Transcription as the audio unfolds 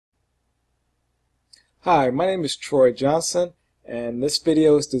Hi, my name is Troy Johnson, and this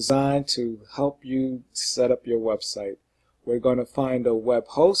video is designed to help you set up your website. We're going to find a web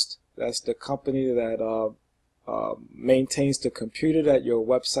host. That's the company that maintains the computer that your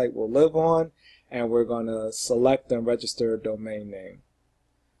website will live on, and we're going to select and register a domain name.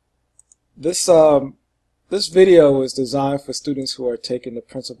 This video is designed for students who are taking the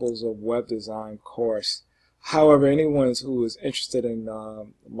Principles of Web Design course. However, anyone who is interested in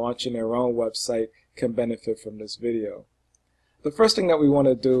launching their own website can benefit from this video. The first thing that we want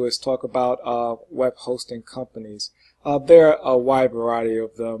to do is talk about web hosting companies. There are a wide variety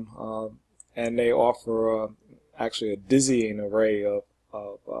of them, and they offer actually a dizzying array of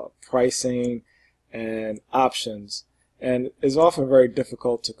pricing and options, and it's often very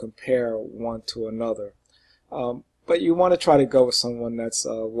difficult to compare one to another. But you want to try to go with someone that's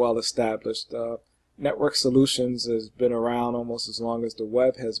well established. Network Solutions has been around almost as long as the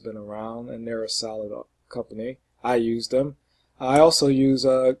web has been around, and they're a solid company. I use them. I also use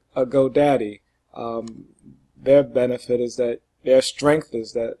GoDaddy. Their benefit is that their strength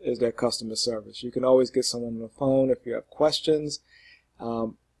is their customer service. You can always get someone on the phone if you have questions.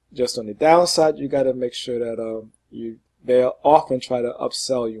 Just on the downside, you got to make sure that they'll often try to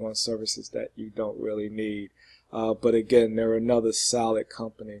upsell you on services that you don't really need. But again, they're another solid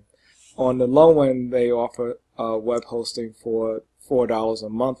company. On the low end, they offer web hosting for $4 a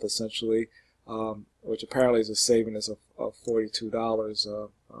month, essentially, which apparently is a savings of $42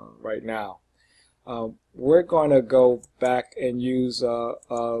 right now. We're going to go back and use a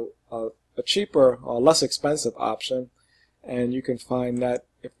cheaper or less expensive option, and you can find that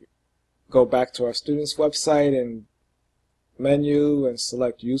if you go back to our students website and menu and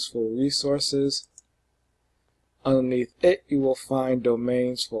select useful resources. Underneath it, you will find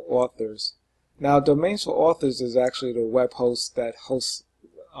Domains for Authors. Now, Domains for Authors is actually the web host that hosts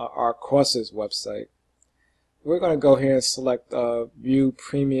our courses website. We're going to go here and select View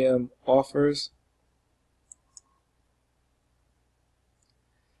Premium Offers.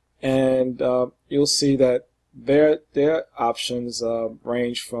 And you'll see that their options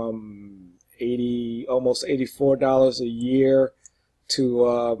range from almost $84 a year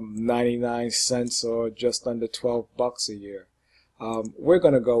to 99 cents or just under 12 bucks a year. We're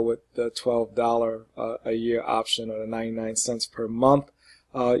going to go with the $12 a year option, or the 99 cents per month.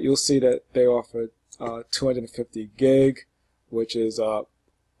 You'll see that they offer 250 gig, which is a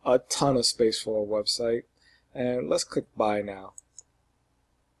ton of space for a website. And let's click Buy Now.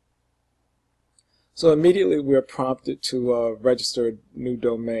 So immediately we're prompted to register a new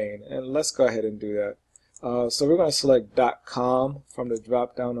domain, and let's go ahead and do that. So we're going to select .com from the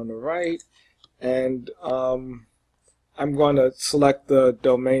drop down on the right, and I'm going to select the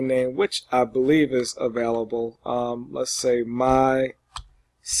domain name, which I believe is available. Let's say my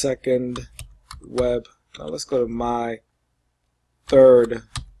second web. Now let's go to my third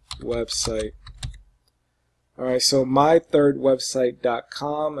website. All right, so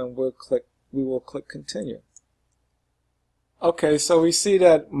mythirdwebsite.com, and we will click continue. Okay, so we see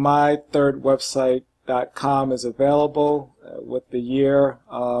that mythirdwebsite.com is available with the year,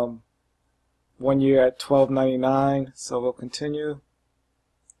 1 year at $12.99. So we'll continue.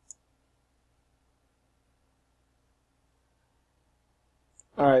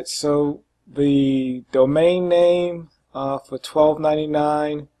 Alright, so the domain name for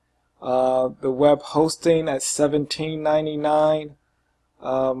 $12.99, the web hosting at $17.99.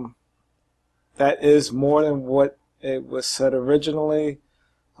 That is more than what it was said originally.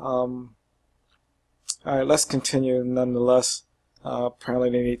 Alright, let's continue nonetheless. Apparently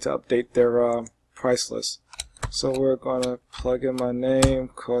they need to update their price list. So we're going to plug in my name.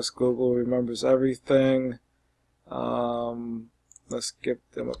 Of course, Google remembers everything. Let's give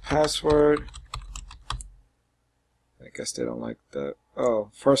them a password. I guess they don't like that.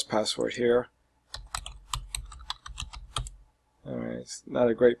 Oh, first password here. Alright, it's not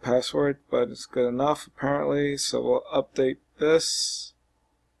a great password, but it's good enough apparently. So we'll update this.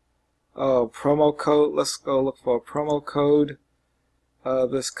 Oh, promo code. Let's go look for a promo code.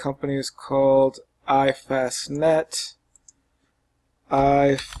 This company is called iFastNet.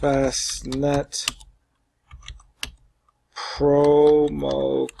 iFastNet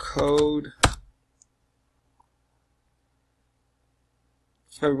promo code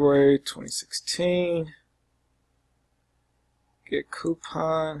February 2016. Get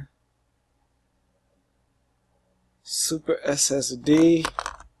coupon. Super SSD.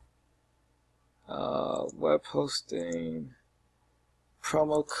 Web hosting.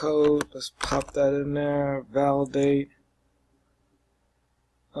 Promo code. Let's pop that in there. Validate.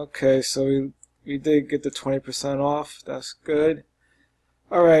 Okay, so we did get the 20% off. That's good.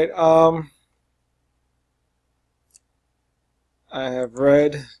 Alright, I have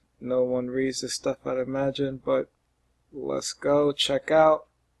read. No one reads this stuff, I'd imagine, but let's go check out.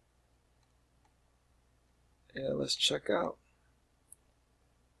 Yeah, let's check out.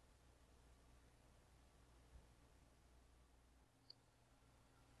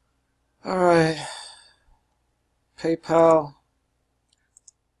 Alright, PayPal.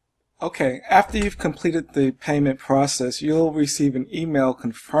 Okay, after you've completed the payment process, you'll receive an email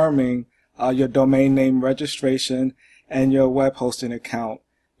confirming your domain name registration and your web hosting account.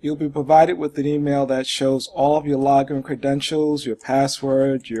 You'll be provided with an email that shows all of your login credentials, your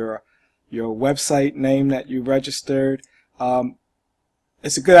password, your website name that you registered.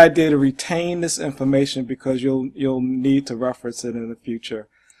 It's a good idea to retain this information because you'll need to reference it in the future.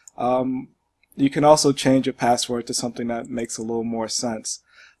 You can also change your password to something that makes a little more sense.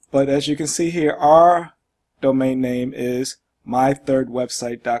 But as you can see here, our domain name is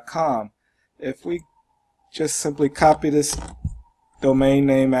mythirdwebsite.com. If we just simply copy this domain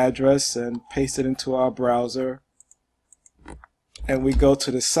name address and paste it into our browser, and we go to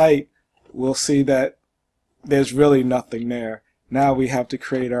the site, we'll see that there's really nothing there. Now we have to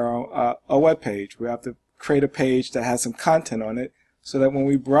create our own, a web page. We have to create a page that has some content on it so that when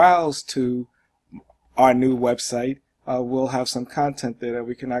we browse to our new website, we'll have some content there that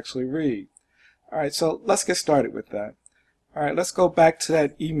we can actually read. Alright, so let's get started with that. Alright, let's go back to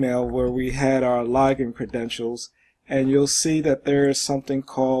that email where we had our login credentials, and you'll see that there is something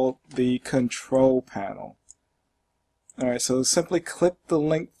called the control panel. Alright, so simply click the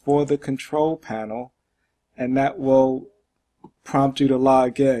link for the control panel, and that will prompt you to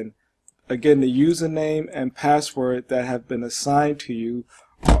log in. Again, the username and password that have been assigned to you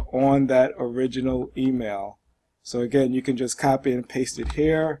are on that original email. So again, you can just copy and paste it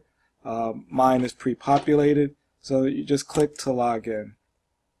here. Mine is pre-populated, so you just click to log in.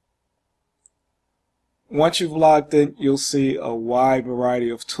 Once you've logged in, you'll see a wide variety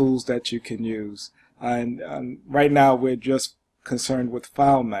of tools that you can use. And right now we're just concerned with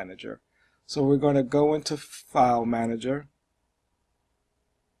File Manager. So we're going to go into File Manager,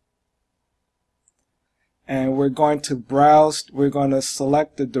 and we're going to browse. We're going to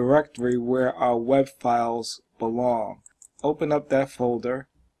select the directory where our web files belong. Open up that folder.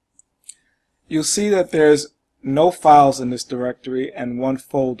 You'll see that there's no files in this directory and one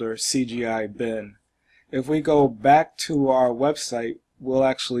folder, CGI bin. If we go back to our website, we'll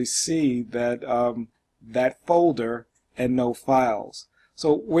actually see that that folder and no files.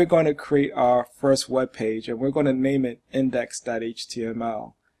 So we're going to create our first web page, and we're going to name it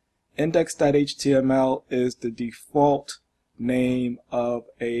index.html. Index.html is the default name of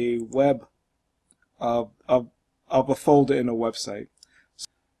a web of a folder in a website. So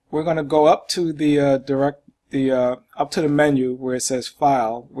we're going to go up to the up to the menu where it says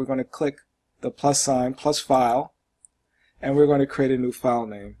File. We're going to click the plus sign plus File, and we're going to create a new file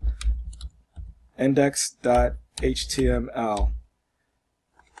name, index.html.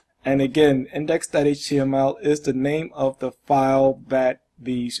 And again, index.html is the name of the file that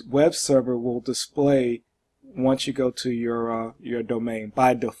the web server will display once you go to your domain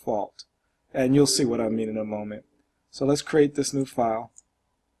by default. And you'll see what I mean in a moment. So let's create this new file.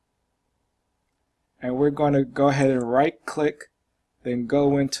 And we're going to go ahead and right click, then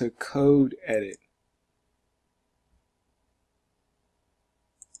go into Code Edit.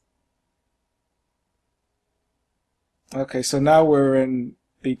 Okay, so now we're in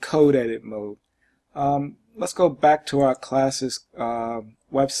the code edit mode. Let's go back to our classes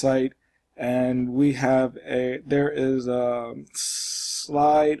website, and we have there is a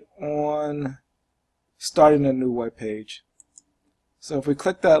slide on starting a new web page. So if we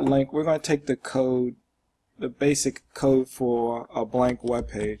click that link, we're going to take the code, the basic code for a blank web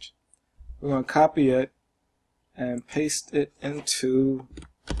page. We're going to copy it and paste it into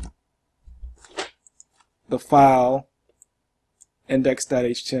the file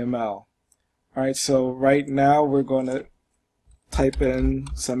index.html. Alright, so right now we're going to type in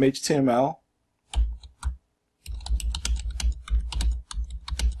some HTML.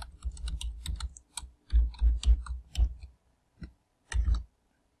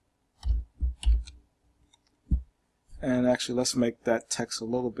 And actually, let's make that text a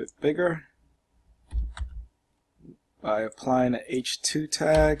little bit bigger by applying an H2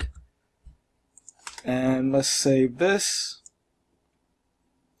 tag. And let's save this.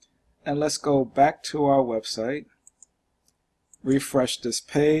 And let's go back to our website, refresh this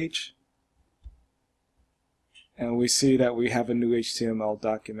page, and we see that we have a new HTML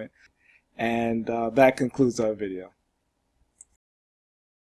document. And that concludes our video.